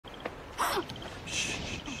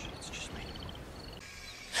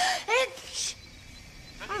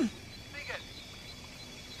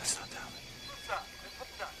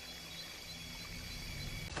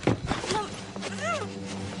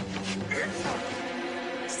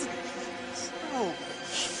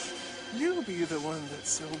be the one that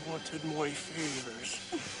so wanted my favors.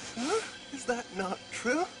 Huh? Is that not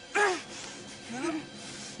true? Huh?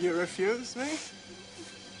 You refuse me?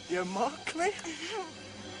 You mock me?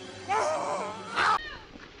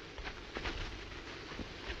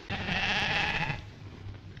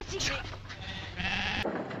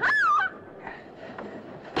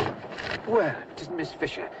 Well, it isn't Miss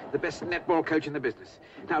Fisher, the best netball coach in the business.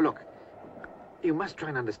 Now, look, you must try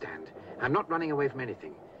and understand. I'm not running away from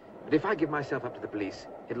anything. But if I give myself up to the police,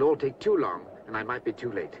 it'll all take too long, and I might be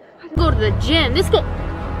too late. Go to the gym. This go.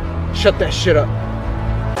 Shut that shit up.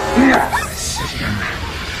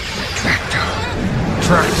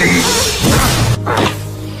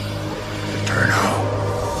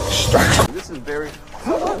 This is very... Is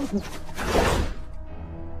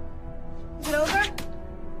it over?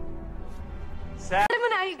 Sad.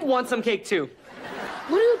 Want some cake too.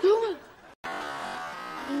 What are you doing?